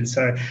question.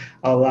 So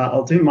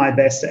I'll do my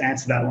best to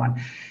answer that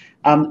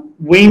one.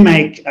 We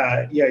make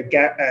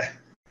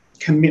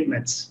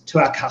commitments to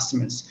our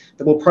customers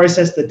that will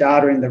process the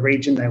data in the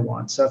region they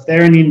want. So if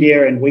they're in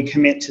India and we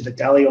commit to the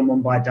Delhi or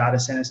Mumbai data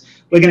centers,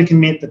 we're going to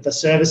commit that the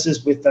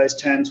services with those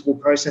terms will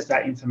process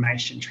that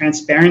information,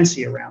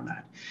 transparency around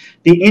that.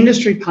 The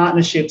industry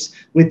partnerships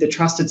with the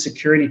trusted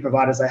security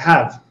providers they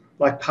have,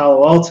 like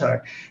Palo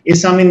Alto,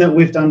 is something that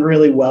we've done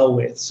really well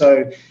with.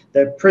 So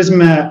the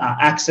Prisma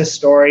Access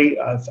story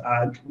of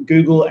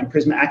Google and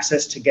Prisma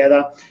Access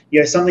together,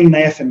 something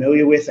they are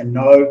familiar with and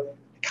know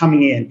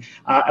coming in.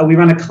 And we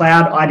run a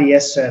cloud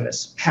IDS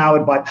service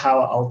powered by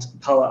Palo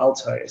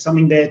Alto,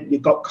 something that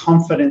you've got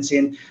confidence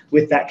in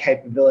with that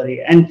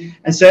capability. And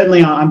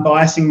certainly I'm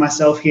biasing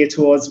myself here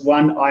towards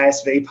one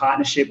ISV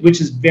partnership,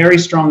 which is very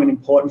strong and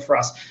important for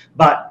us.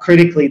 But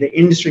critically, the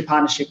industry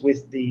partnership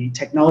with the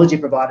technology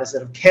providers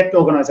that have kept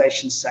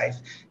organizations safe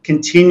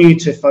continue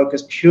to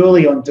focus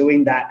purely on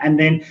doing that and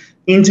then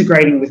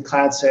integrating with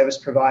cloud service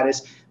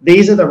providers.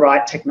 These are the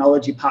right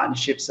technology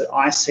partnerships that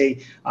I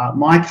see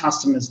my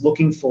customers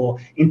looking for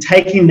in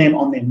taking them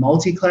on their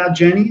multi-cloud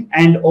journey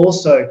and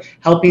also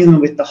helping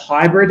them with the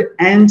hybrid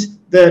and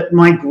the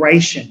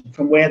migration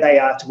from where they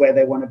are to where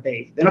they want to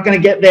be. They're not going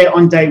to get there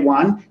on day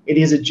one. It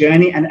is a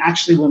journey and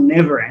actually will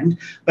never end.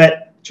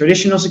 But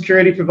traditional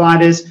security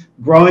providers,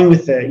 growing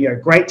with the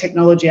great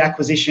technology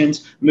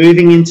acquisitions,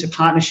 moving into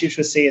partnerships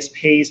with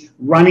CSPs,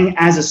 running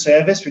as a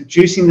service,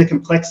 reducing the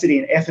complexity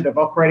and effort of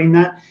operating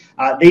that.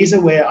 These are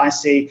where I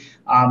see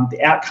the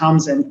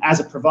outcomes, and as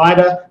a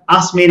provider,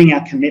 us meeting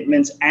our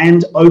commitments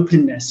and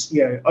openness,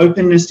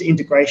 openness to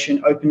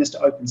integration, openness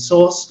to open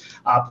source,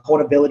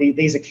 portability.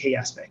 These are key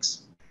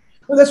aspects.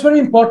 Well, that's very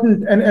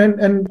important,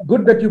 and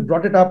good that you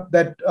brought it up.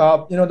 That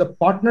the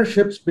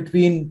partnerships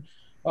between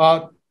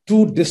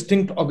two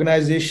distinct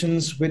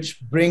organizations which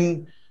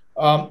bring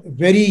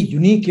very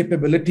unique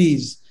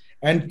capabilities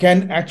and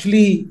can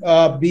actually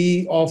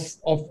be of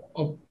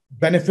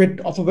benefit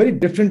of a very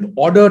different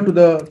order to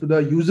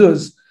the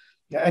users.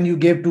 And you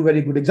gave two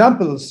very good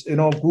examples,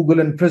 Google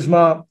and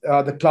Prisma,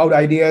 the cloud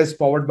IDS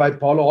powered by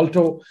Palo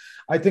Alto.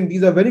 I think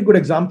these are very good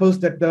examples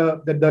that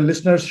the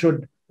listeners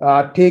should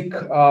take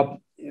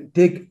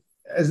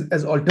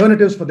as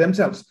alternatives for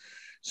themselves.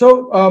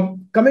 So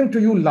coming to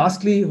you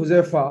lastly,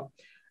 Huzefa,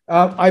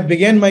 I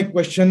began my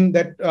question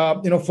that,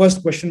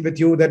 first question with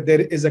you, that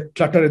there is a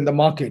clutter in the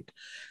market.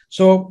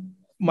 So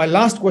my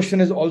last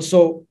question is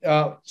also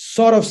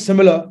sort of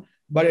similar,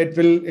 but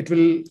it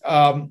will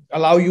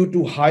allow you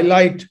to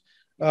highlight,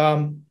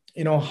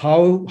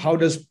 how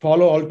does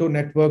Palo Alto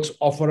Networks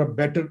offer a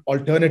better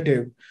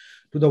alternative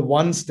to the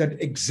ones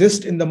that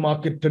exist in the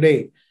market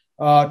today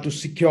to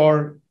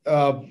secure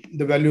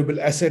the valuable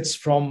assets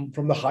from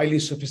the highly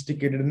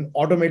sophisticated and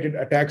automated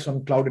attacks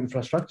on cloud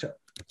infrastructure?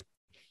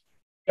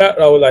 Yeah,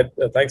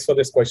 Rahul, thanks for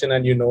this question.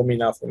 And you know me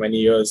now for many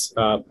years.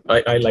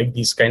 I like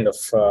these kind of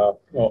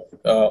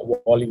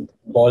volley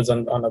balls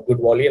on a good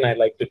volley, and I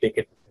like to take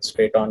it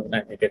straight on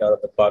and hit it out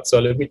of the park. So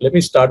let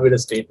me start with a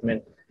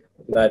statement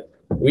that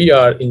we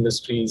are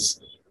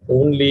industry's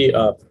only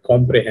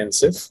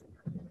comprehensive,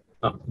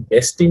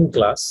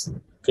 best-in-class,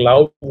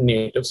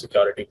 cloud-native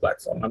security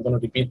platform. I'm going to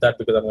repeat that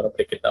because I'm going to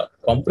break it down.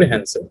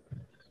 Comprehensive,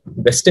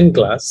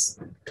 best-in-class,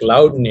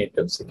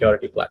 cloud-native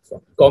security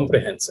platform.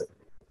 Comprehensive.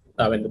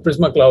 In the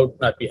Prisma Cloud,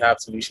 we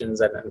have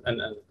solutions,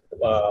 and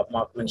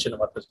Mark mentioned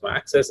about Prisma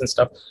Access and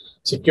stuff,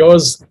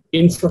 secures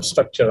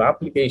infrastructure,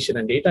 application,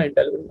 and data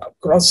intelligence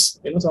across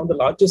some of the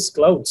largest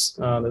clouds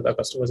that our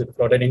customers have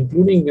deployed, and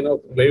including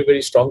very,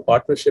 very strong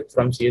partnership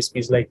from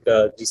CSPs like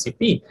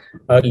GCP,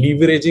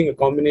 leveraging a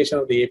combination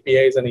of the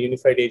APIs and a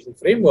unified agent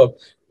framework,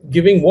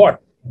 giving what?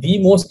 The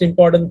most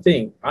important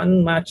thing,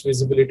 unmatched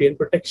visibility and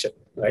protection,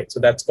 right? So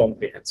that's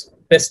comprehensive,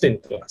 best in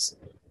class.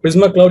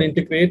 Prisma Cloud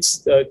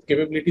integrates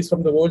capabilities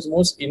from the world's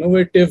most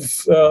innovative,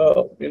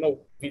 the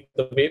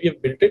way we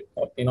have built it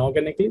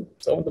inorganically,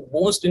 some of the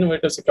most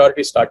innovative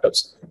security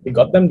startups. We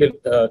got them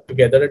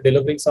together,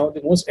 delivering some of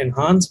the most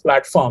enhanced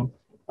platform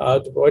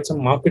to provide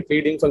some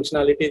market-leading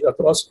functionalities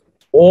across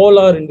all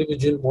our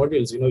individual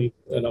modules.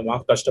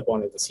 Mark touched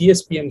upon it. The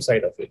CSPM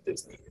side of it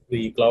is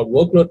the cloud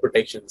workload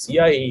protection,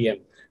 CIEM,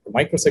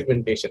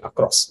 microsegmentation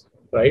across,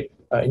 right?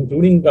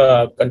 Including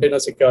container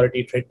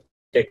security, threat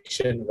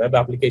protection, web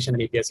application,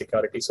 and API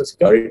security. So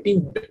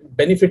security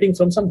benefiting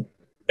from some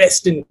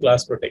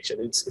best-in-class protection.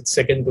 It's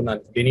second to none.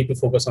 They need to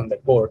focus on the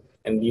core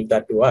and leave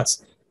that to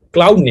us.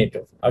 Cloud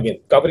native, again,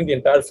 covering the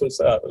entire full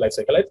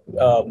lifecycle.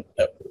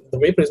 The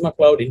way Prisma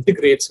Cloud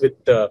integrates with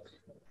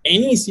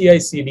any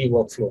CI/CD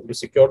workflow to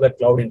secure that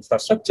cloud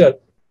infrastructure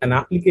and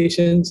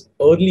applications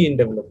early in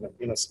development,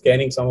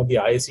 scanning some of the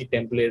ISC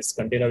templates,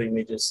 container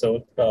images,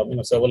 so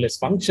serverless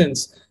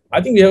functions.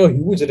 I think we have a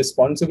huge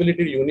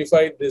responsibility to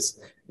unify this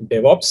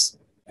DevOps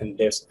and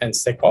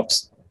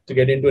SecOps to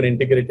get into an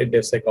integrated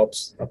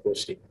DevSecOps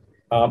approach.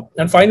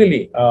 And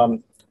finally,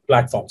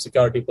 platform,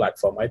 security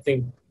platform. I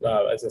think,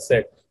 as I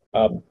said,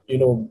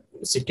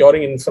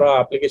 securing infra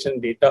application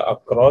data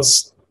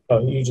across a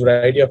huge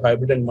variety of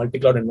hybrid and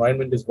multi-cloud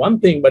environment is one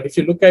thing. But if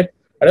you look at,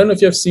 I don't know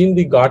if you have seen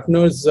the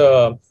Gartner's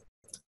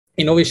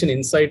innovation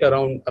insight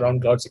around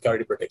cloud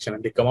security protection,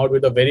 and they come out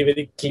with a very,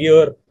 very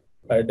clear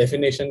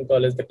definition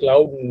called as the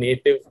Cloud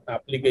Native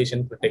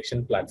Application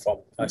Protection Platform,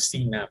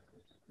 CNAP,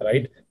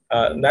 right?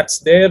 That's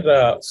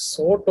their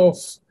sort of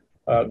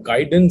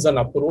guidance and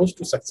approach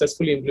to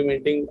successfully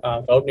implementing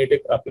cloud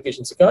native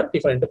application security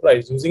for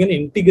enterprise using an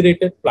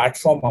integrated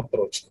platform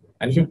approach.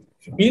 And if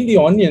you peel the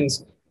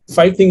onions,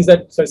 5 things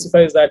that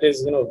specifies that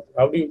is,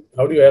 how do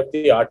you have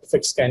the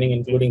artifact scanning,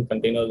 including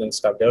containers and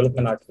stuff,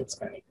 development artifact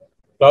scanning,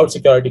 cloud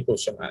security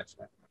posture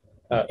management,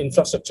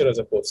 infrastructure as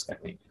a code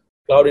scanning,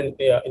 cloud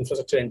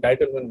infrastructure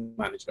entitlement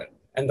management,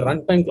 and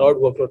runtime cloud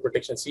workload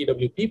protection,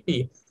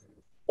 CWPP,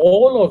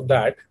 all of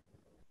that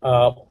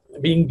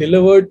being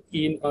delivered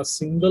in a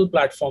single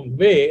platform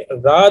way,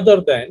 rather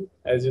than,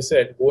 as you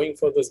said, going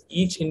for those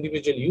each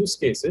individual use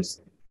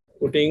cases,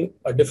 putting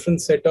a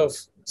different set of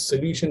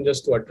solution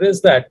just to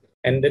address that,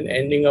 and then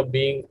ending up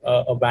being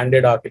a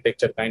banded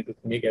architecture kind to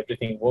make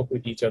everything work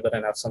with each other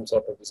and have some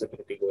sort of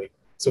visibility going.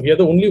 So we are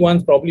the only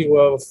ones probably who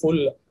have a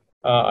full,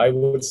 I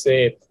would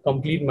say,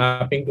 complete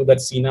mapping to that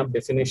CNAP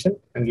definition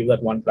and give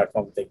that one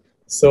platform thing.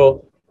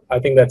 So I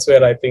think that's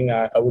where I think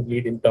I would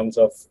lead in terms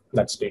of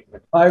that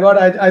statement. I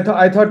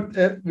thought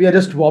we are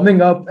just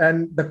warming up,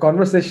 and the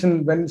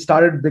conversation when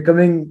started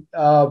becoming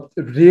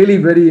really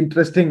very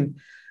interesting.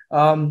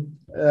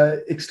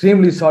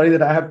 Extremely sorry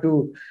that I have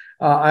to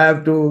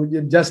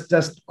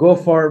just go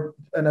for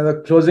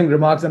another closing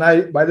remarks.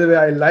 And by the way,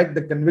 I like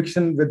the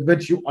conviction with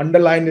which you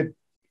underline it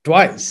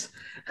twice.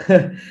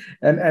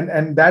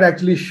 and that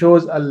actually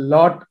shows a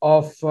lot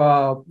of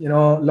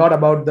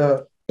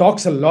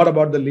talks a lot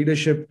about the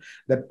leadership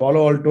that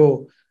Palo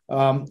Alto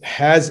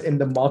has in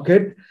the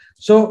market.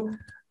 So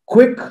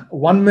quick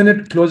 1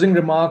 minute closing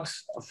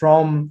remarks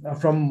from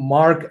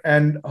Mark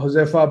and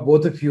Huzefa,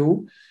 both of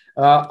you,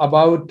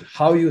 about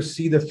how you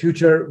see the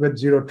future with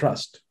Zero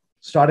Trust.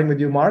 Starting with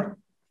you, Mark.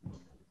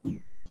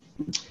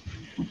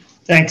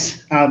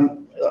 Thanks.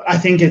 I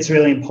think it's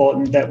really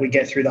important that we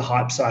get through the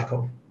hype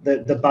cycle.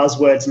 The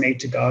buzzwords need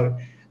to go.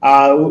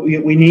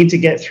 We need to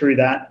get through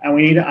that, and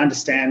we need to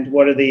understand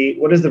what is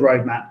the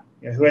roadmap.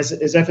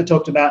 Huzefa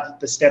talked about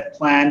the step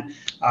plan.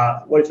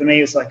 What for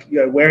me is like,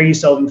 where are you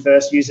solving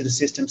first? User to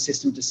system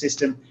to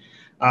system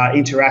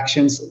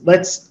interactions.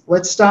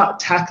 Let's start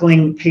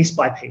tackling piece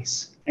by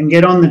piece and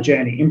get on the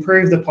journey.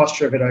 Improve the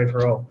posture of it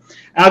overall.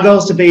 Our goal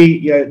is to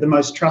be the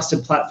most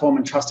trusted platform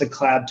and trusted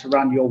cloud to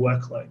run your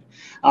workload.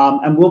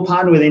 And we'll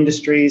partner with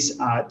industries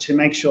to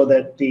make sure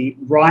that the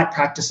right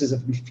practices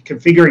of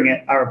configuring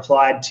it are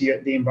applied to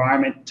the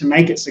environment to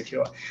make it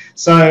secure.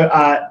 So,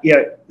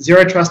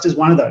 Zero Trust is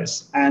one of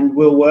those, and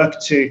we'll work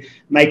to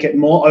make it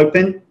more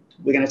open.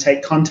 We're going to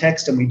take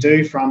context, and we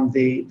do, from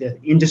the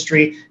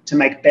industry to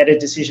make better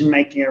decision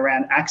making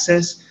around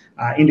access,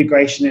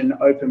 integration in an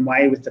open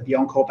way with the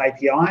BeyondCorp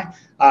API.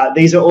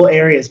 These are all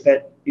areas,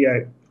 but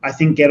I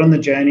think get on the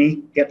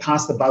journey, get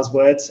past the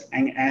buzzwords,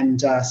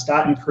 and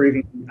start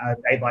improving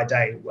day by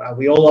day.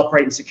 We all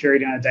operate in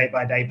security on a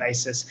day-by-day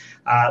basis.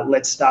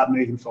 Let's start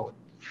moving forward.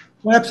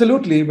 Well,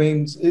 absolutely. I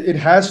mean, it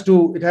has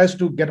to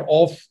get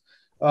off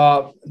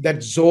that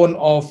zone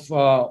of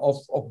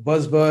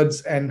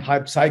buzzwords and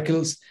hype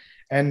cycles,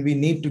 and we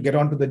need to get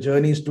onto the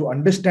journeys to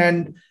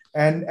understand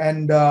and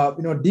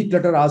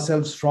declutter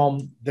ourselves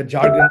from the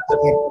jargon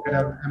that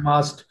have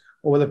amassed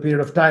over the period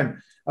of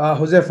time.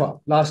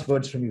 Huzefa, last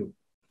words from you.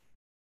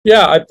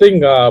 Yeah, I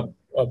think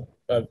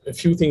a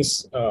few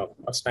things are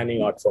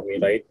standing out for me,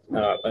 right?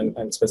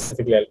 And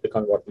specifically, I'll pick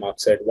on what Mark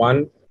said.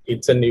 One,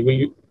 it's an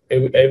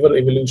ever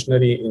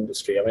evolutionary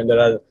industry. I mean, there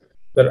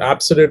are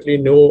absolutely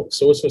no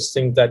source of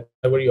things that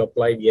whatever you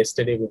applied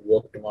yesterday would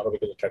work tomorrow,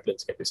 because the threat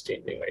landscape is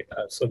changing, right?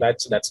 So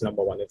that's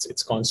number one.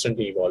 It's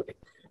constantly evolving.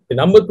 The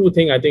number two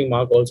thing I think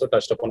Mark also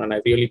touched upon, and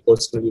I really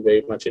personally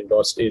very much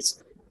endorsed,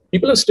 is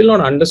people have still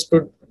not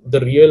understood the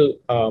real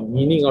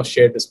meaning of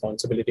shared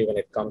responsibility when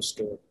it comes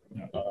to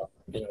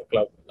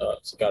cloud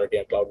security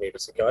and cloud native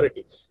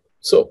security.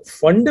 So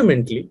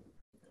fundamentally,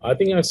 I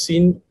think I've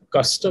seen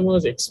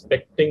customers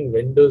expecting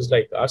vendors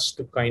like us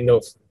to kind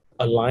of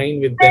align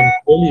with them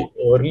really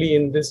early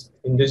in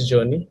this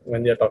journey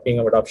when they're talking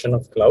about adoption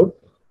of cloud.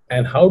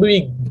 And how do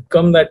we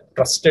become that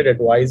trusted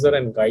advisor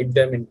and guide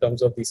them in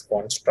terms of these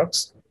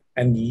constructs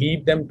and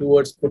lead them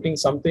towards putting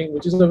something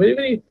which is a very,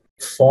 very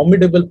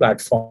formidable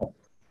platform,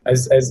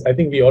 as I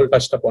think we all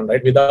touched upon,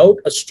 right? Without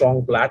a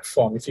strong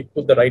platform, if you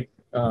put the right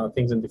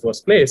things in the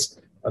first place,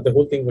 the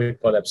whole thing will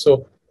collapse.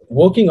 So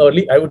working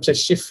early, I would say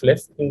shift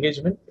left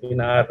engagement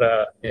in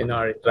our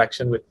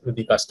interaction with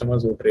the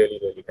customers would really,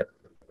 really help.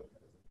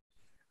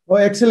 Oh,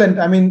 excellent.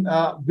 I mean,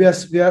 we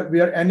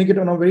are ending it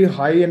on a very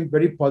high and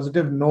very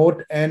positive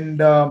note.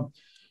 And,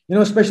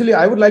 especially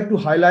I would like to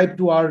highlight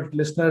to our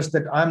listeners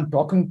that I'm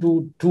talking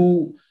to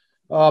two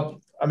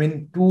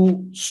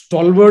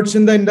stalwarts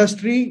in the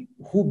industry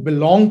who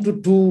belong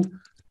to two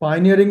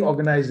pioneering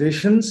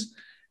organizations.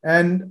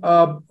 And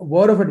a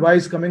word of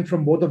advice coming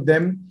from both of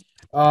them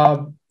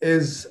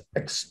is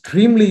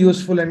extremely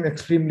useful and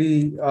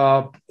extremely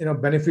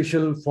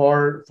beneficial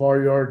for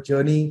your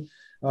journey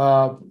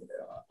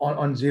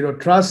on zero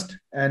trust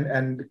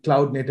and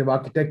cloud native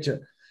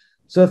architecture.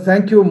 So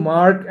thank you,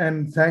 Mark,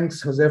 and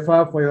thanks,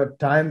 Huzefa, for your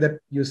time that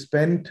you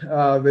spent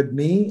with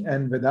me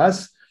and with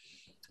us.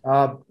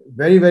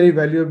 Very, very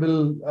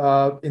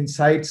valuable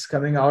insights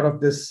coming out of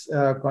this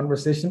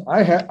conversation.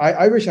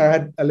 I wish I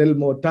had a little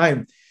more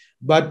time,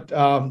 but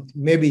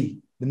maybe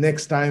the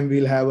next time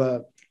we'll have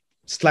a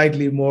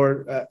slightly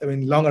more,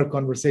 longer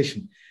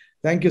conversation.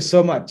 Thank you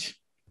so much.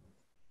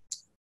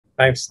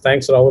 Thanks,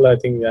 Rahul. I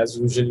think as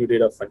usual, you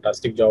did a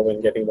fantastic job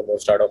in getting the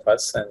most out of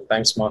us. And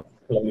thanks, Mark.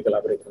 Lovely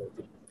collaborating with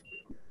you.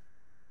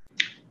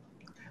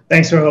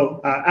 Thanks, Rahul.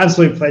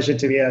 Absolute pleasure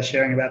to be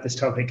sharing about this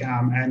topic.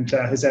 And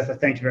Huzefa,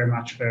 thank you very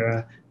much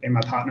for being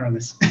my partner on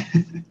this.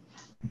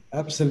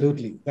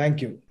 Absolutely.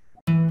 Thank you.